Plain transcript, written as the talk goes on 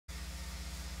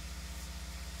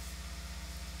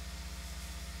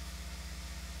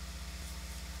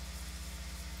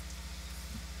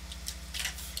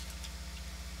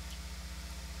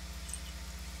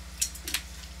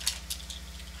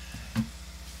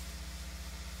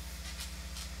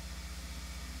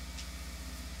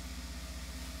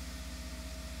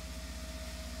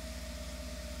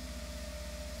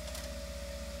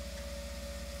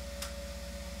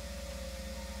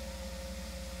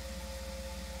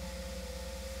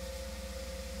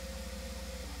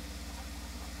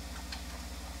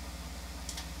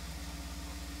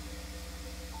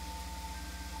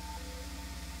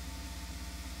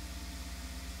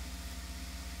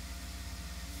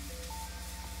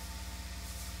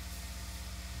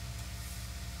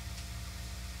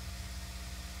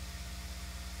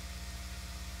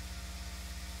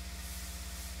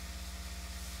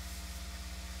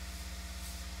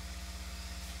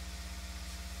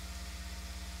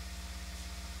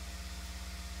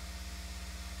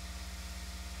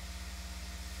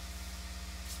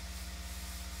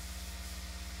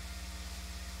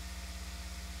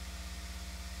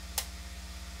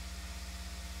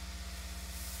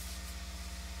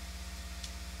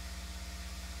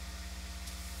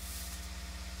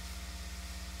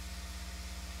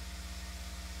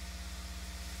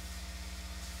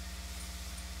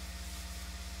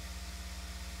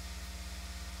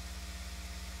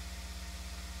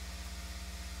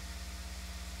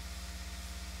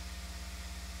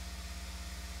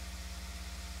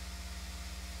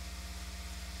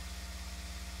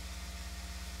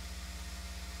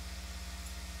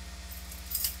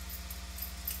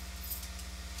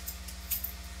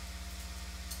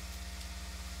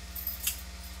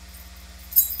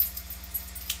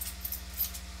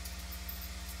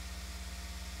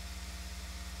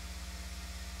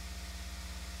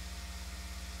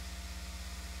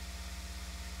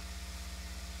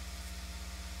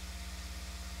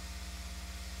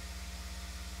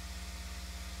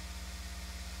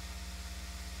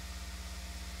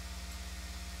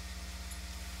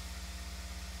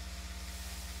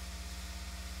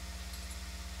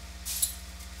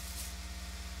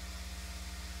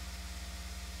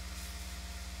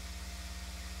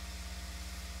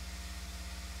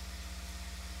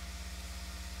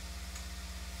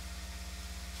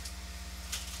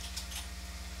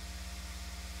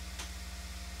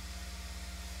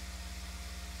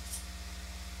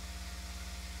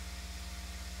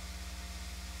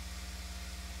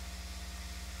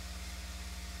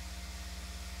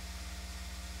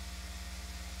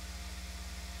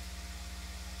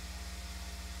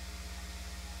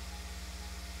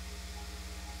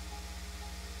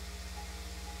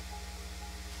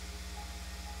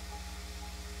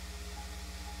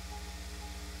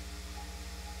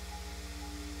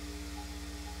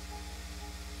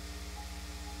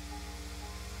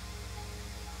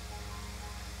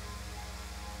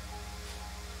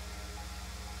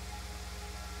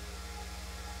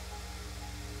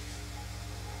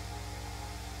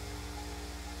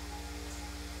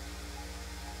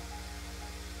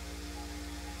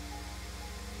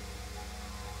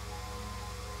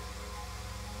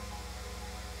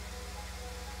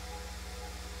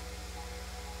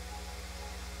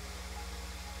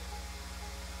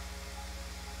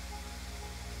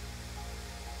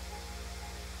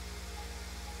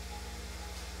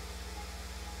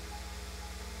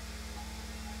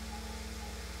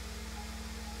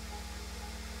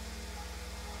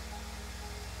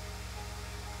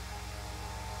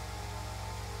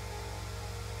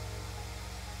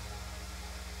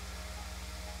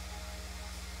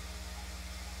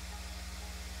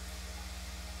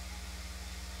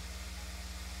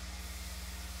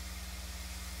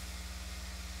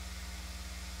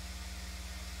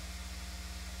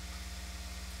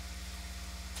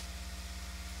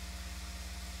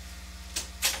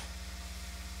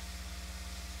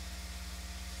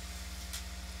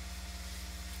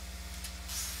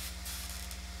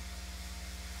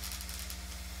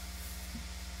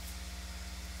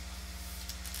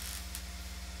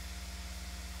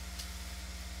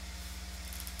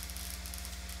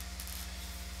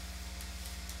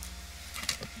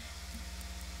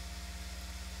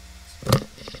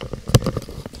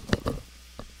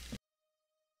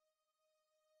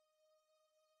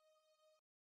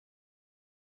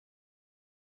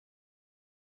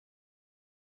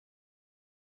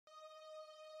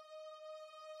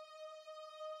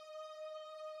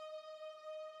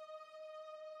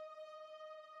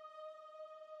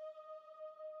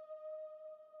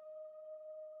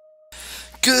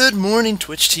Good morning,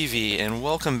 Twitch TV, and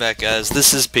welcome back, guys.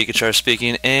 This is Pikachu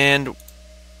speaking, and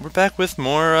we're back with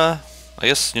more,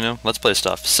 Let's Play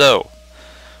stuff. So,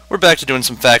 we're back to doing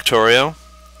some Factorio.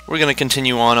 We're going to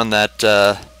continue on that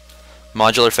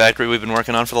modular factory we've been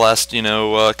working on for the last,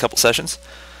 couple sessions.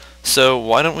 So,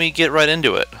 why don't we get right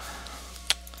into it?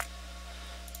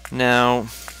 Now,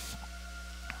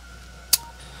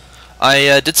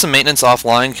 I did some maintenance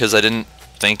offline because I didn't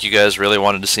think you guys really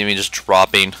wanted to see me just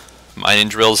dropping mining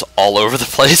drills all over the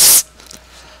place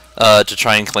to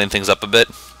try and clean things up a bit.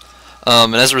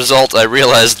 And as a result, I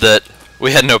realized that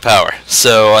we had no power.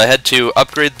 So I had to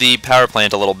upgrade the power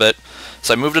plant a little bit.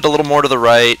 So I moved it a little more to the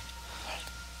right.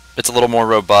 It's a little more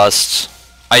robust.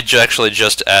 I actually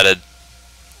just added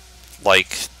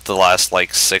like the last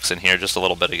 6 in here just a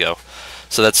little bit ago.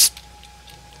 So that's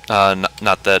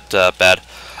not that bad.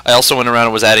 I also went around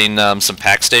and was adding some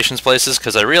pack stations places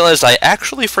because I realized I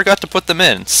actually forgot to put them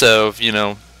in. So,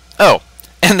 oh,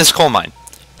 and this coal mine.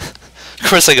 Of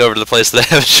course I go over to the place that I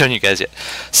haven't shown you guys yet.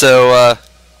 So,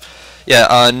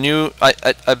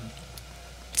 I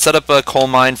set up a coal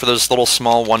mine for those little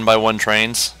small 1x1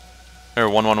 trains. Or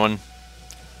 111,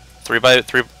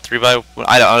 3x1,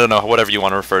 I don't know, whatever you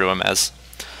want to refer to them as.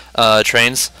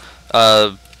 Trains.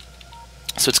 So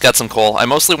it's got some coal. I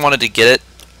mostly wanted to get it.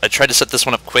 I tried to set this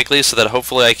one up quickly so that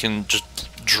hopefully I can just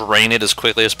drain it as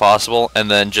quickly as possible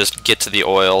and then just get to the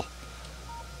oil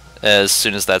as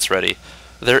soon as that's ready.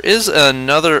 There is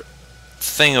another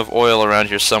thing of oil around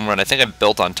here somewhere, and I think I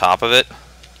built on top of it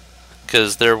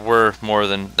because there were more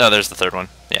than... No, there's the third one.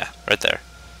 Yeah, right there.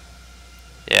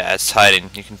 Yeah, it's hiding.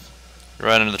 You can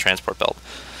run into the transport belt.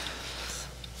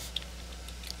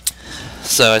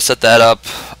 So I set that up.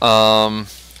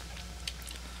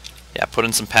 Yeah, put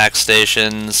in some pack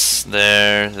stations,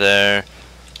 there.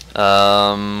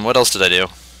 What else did I do?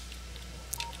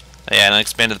 Yeah, and I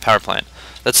expanded the power plant.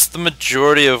 That's the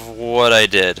majority of what I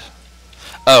did.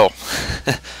 Oh,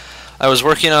 I was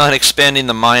working on expanding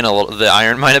the mine the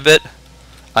iron mine a bit.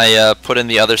 I put in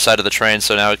the other side of the train,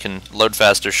 so now it can load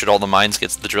faster should all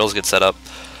the drills get set up.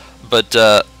 But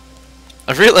I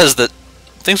realized that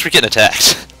things were getting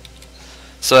attacked.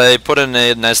 So I put in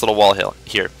a nice little wall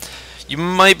here. You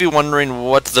might be wondering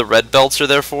what the red belts are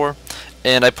there for,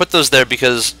 and I put those there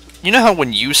because you know how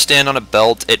when you stand on a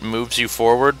belt it moves you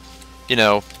forward?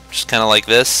 Just kind of like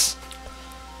this?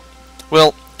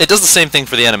 Well, it does the same thing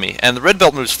for the enemy, and the red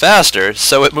belt moves faster,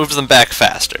 so it moves them back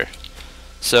faster.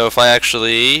 So if I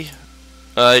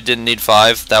didn't need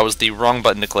 5, that was the wrong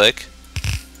button to click.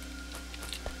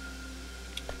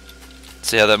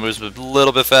 See how that moves a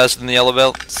little bit faster than the yellow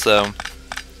belt? So,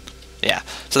 yeah,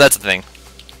 so that's the thing.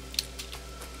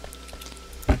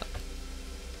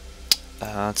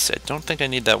 Let's see, I don't think I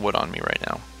need that wood on me right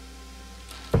now.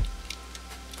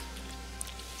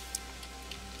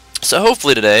 So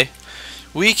hopefully today,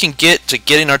 we can get to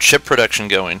getting our chip production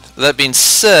going. That being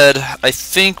said, I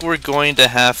think we're going to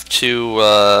have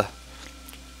to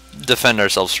defend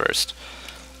ourselves first.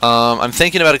 I'm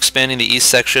thinking about expanding the east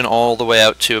section all the way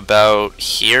out to about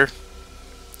here.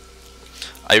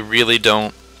 I really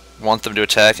don't want them to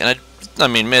attack, and I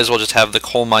mean, may as well just have the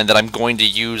coal mine that I'm going to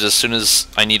use as soon as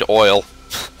I need oil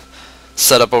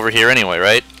set up over here anyway,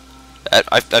 right?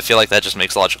 I feel like that just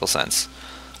makes logical sense.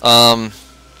 I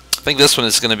think this one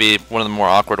is going to be one of the more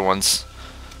awkward ones.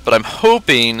 But I'm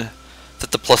hoping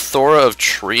that the plethora of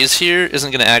trees here isn't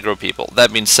going to aggro people.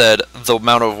 That being said, the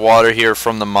amount of water here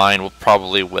from the mine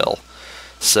will.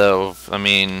 So, I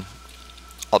mean,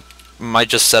 I might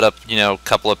just set up, a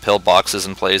couple of pillboxes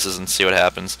in places and see what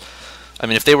happens. I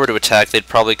mean, if they were to attack, they'd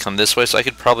probably come this way, so I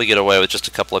could probably get away with just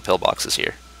a couple of pillboxes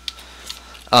here.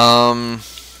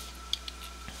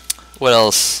 What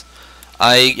else?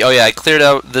 I cleared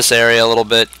out this area a little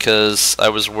bit because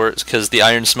the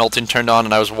iron smelting turned on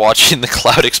and I was watching the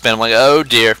cloud expand. I'm like, oh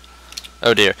dear,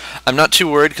 oh dear. I'm not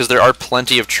too worried because there are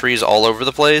plenty of trees all over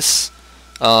the place.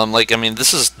 I mean,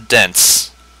 this is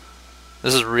dense.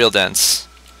 This is real dense.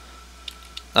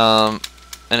 And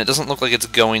it doesn't look like it's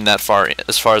going that far,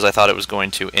 as far as I thought it was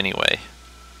going to anyway.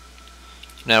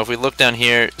 Now, if we look down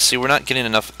here, see, we're not getting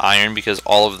enough iron because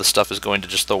all of the stuff is going to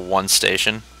just the one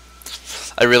station.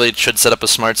 I really should set up a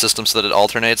smart system so that it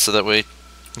alternates, so that we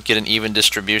get an even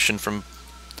distribution from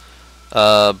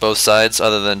both sides,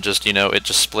 other than just, it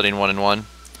just splitting 1 and 1.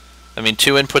 I mean,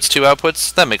 2 inputs, 2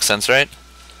 outputs, that makes sense, right?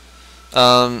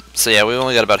 So yeah, we've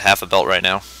only got about half a belt right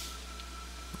now.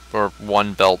 Or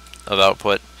 1 belt of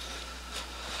output.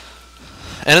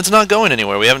 And it's not going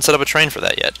anywhere. We haven't set up a train for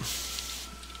that yet.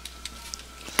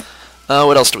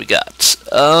 What else do we got?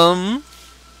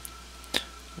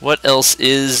 What else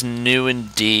is new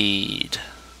indeed?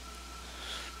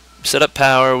 set up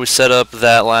power. We set up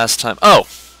that last time. Oh!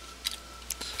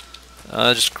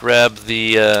 Just grab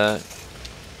the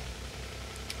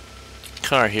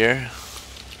car here.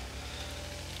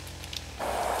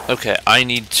 Okay, I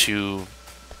need to...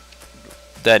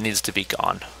 That needs to be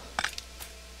gone.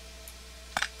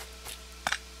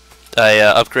 I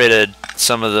upgraded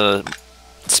some of the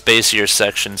spacier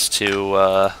sections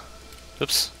to...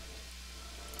 oops.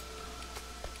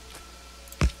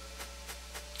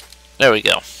 There we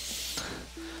go.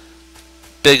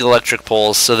 Big electric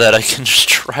poles so that I can just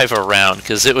drive around,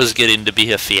 because it was getting to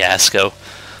be a fiasco.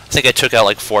 I think I took out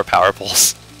like 4 power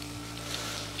poles.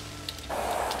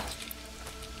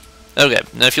 Okay,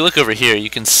 now if you look over here, you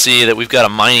can see that we've got a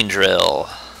mining drill.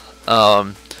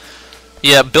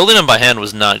 Yeah, building them by hand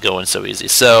was not going so easy.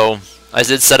 So I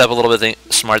did set up a little bit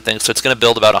of smart things. So it's going to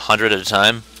build about 100 at a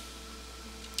time.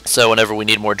 So whenever we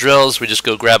need more drills, we just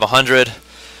go grab 100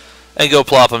 and go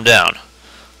plop them down.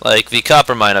 Like the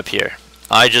copper mine up here.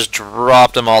 I just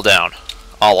dropped them all down.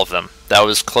 All of them. That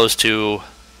was close to...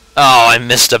 Oh, I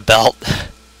missed a belt.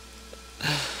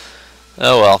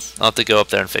 Oh well, I'll have to go up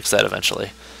there and fix that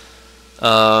eventually.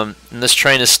 And this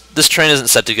train isn't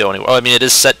set to go anywhere. Oh, I mean, it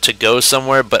is set to go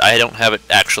somewhere, but I don't have it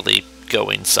actually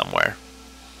going somewhere.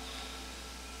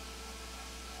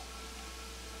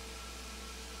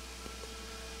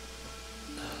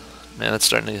 Man, that's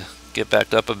starting to get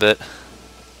backed up a bit.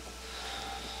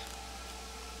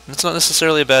 It's not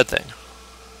necessarily a bad thing.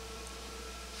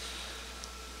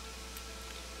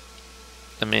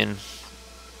 I mean,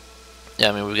 yeah,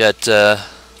 I mean, we got,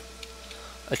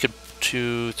 I could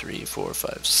 2, 3, 4,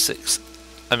 5, 6.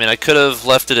 I mean, I could have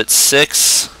left it at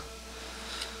 6.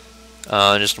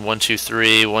 Just 1, 2,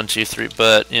 3, 1, 2, 3.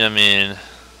 But, you know, I mean,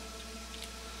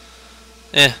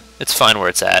 it's fine where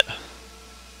it's at.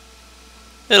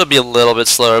 It'll be a little bit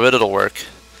slower, but it'll work.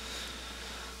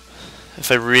 If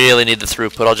I really need the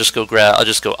throughput,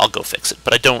 I'll go fix it.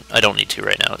 But I don't need to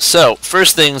right now. So,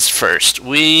 first things first,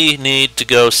 we need to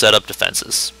go set up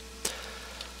defenses.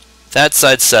 That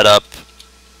side set up.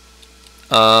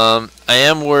 I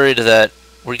am worried that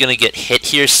we're going to get hit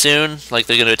here soon, like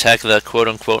they're going to attack the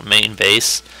quote-unquote main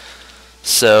base.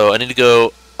 So I need to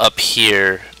go up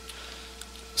here.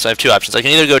 So I have 2 options. I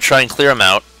can either go try and clear them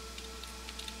out,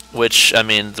 which, I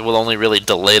mean, will only really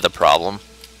delay the problem.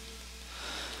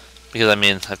 Because, I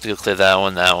mean, I have to go clear that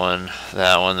one, that one,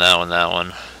 that one, that one, that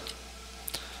one.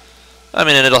 I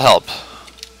mean, and it'll help.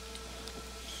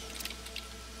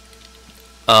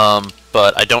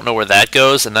 But I don't know where that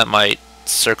goes, and that might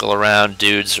circle around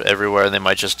dudes everywhere, and they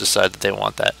might just decide that they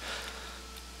want that.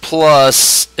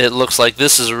 Plus, it looks like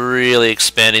this is really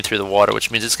expanding through the water,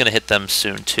 which means it's going to hit them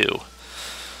soon, too.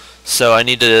 So I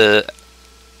need to...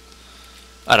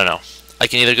 I don't know. I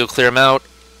can either go clear them out,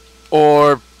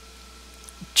 or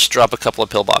just drop a couple of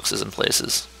pillboxes in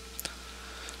places.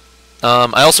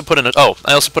 I also put in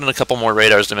a couple more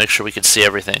radars to make sure we could see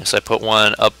everything. So I put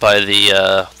one up by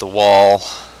the wall,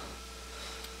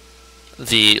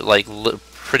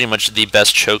 pretty much the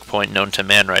best choke point known to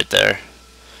man right there.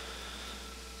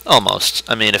 Almost.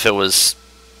 I mean, if it was,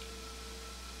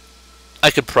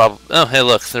 I could probably. Oh, hey,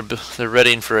 look, they're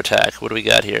readying for attack. What do we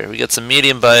got here? We got some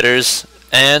medium biters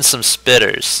and some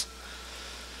spitters.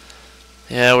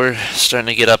 Yeah, we're starting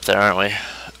to get up there, aren't we?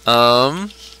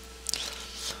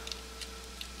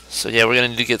 So yeah, we're going to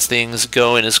need to get things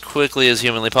going as quickly as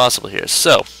humanly possible here.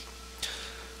 So,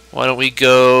 why don't we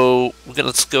go...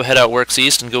 let's go head out works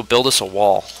east and go build us a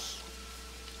wall.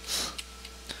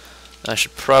 I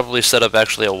should probably set up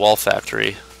actually a wall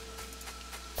factory.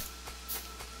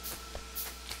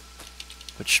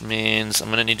 Which means I'm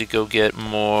going to need to go get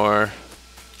more...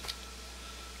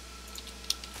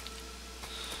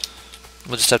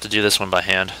 We'll just have to do this one by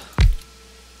hand.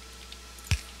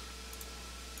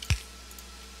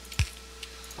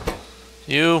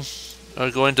 You are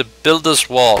going to build us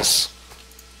walls.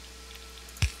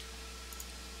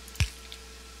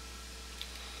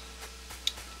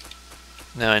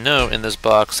 Now I know in this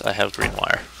box I have green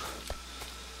wire.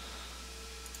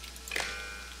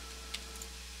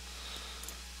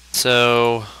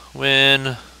 So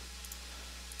when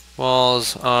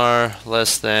walls are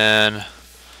less than,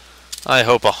 I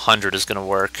hope 100 is going to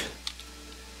work.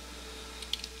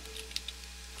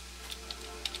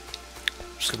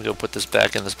 Just going to go put this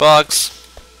back in this box.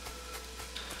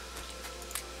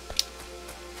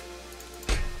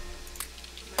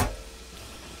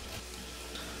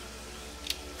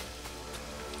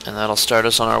 And that'll start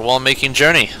us on our wall making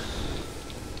journey.